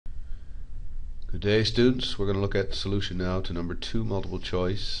Good day, students. We're going to look at the solution now to number 2 multiple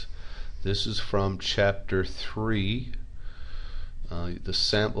choice. This is from chapter 3, the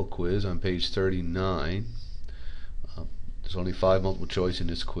sample quiz on page 39. There's only 5 multiple choice in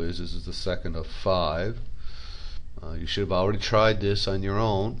this quiz. This is the second of 5. You should have already tried this on your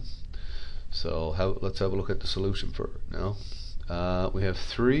own. So let's have a look at the solution for it now. We have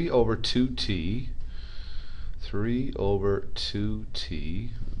 3 over 2t. 3 over 2t.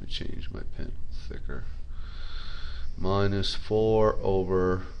 Let me change my pen thicker. Minus 4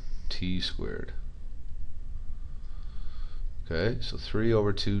 over t squared. Okay, so 3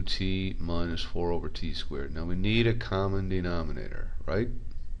 over 2t minus 4 over t squared. Now we need a common denominator, right?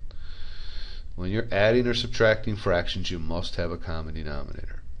 When you're adding or subtracting fractions, you must have a common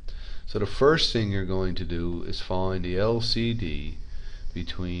denominator. So the first thing you're going to do is find the LCD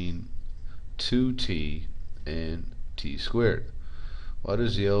between 2t and t squared. What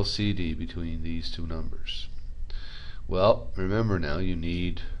is the LCD between these two numbers? Well, remember now, you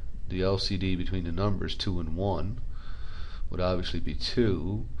need the LCD between the numbers 2 and 1 would obviously be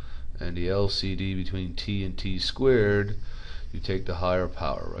 2, and the LCD between t and t squared, you take the higher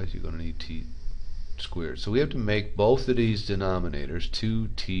power, right? You're going to need t squared. So we have to make both of these denominators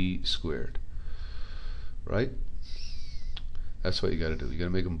 2t squared, right? That's what you got to do. You got to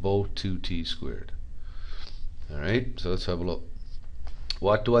make them both 2t squared. Alright, so let's have a look.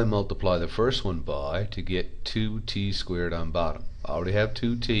 What do I multiply the first one by to get 2t squared on bottom? I already have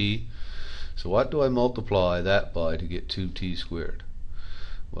 2t, so what do I multiply that by to get 2t squared?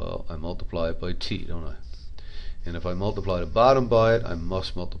 Well, I multiply it by t, don't I? And if I multiply the bottom by it, I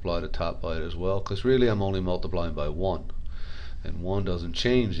must multiply the top by it as well, because really I'm only multiplying by 1. And 1 doesn't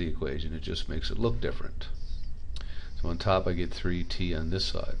change the equation, it just makes it look different. So on top I get 3t on this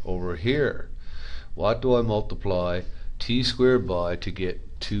side. Over here, what do I multiply t squared by to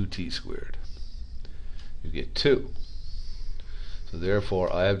get 2t squared? You get 2. So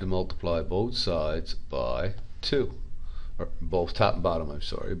therefore I have to multiply both sides by 2. Or both top and bottom, I'm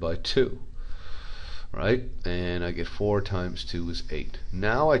sorry, by 2. Right? And I get 4 times 2 is 8.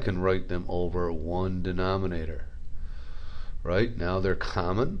 Now I can write them over one denominator. Right? Now they're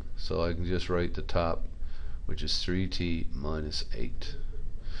common, so I can just write the top, which is 3t minus 8.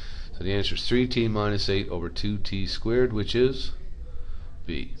 So the answer is 3t minus 8 over 2t squared, which is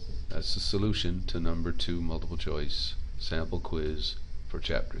B. That's the solution to number 2 multiple choice sample quiz for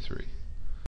chapter 3.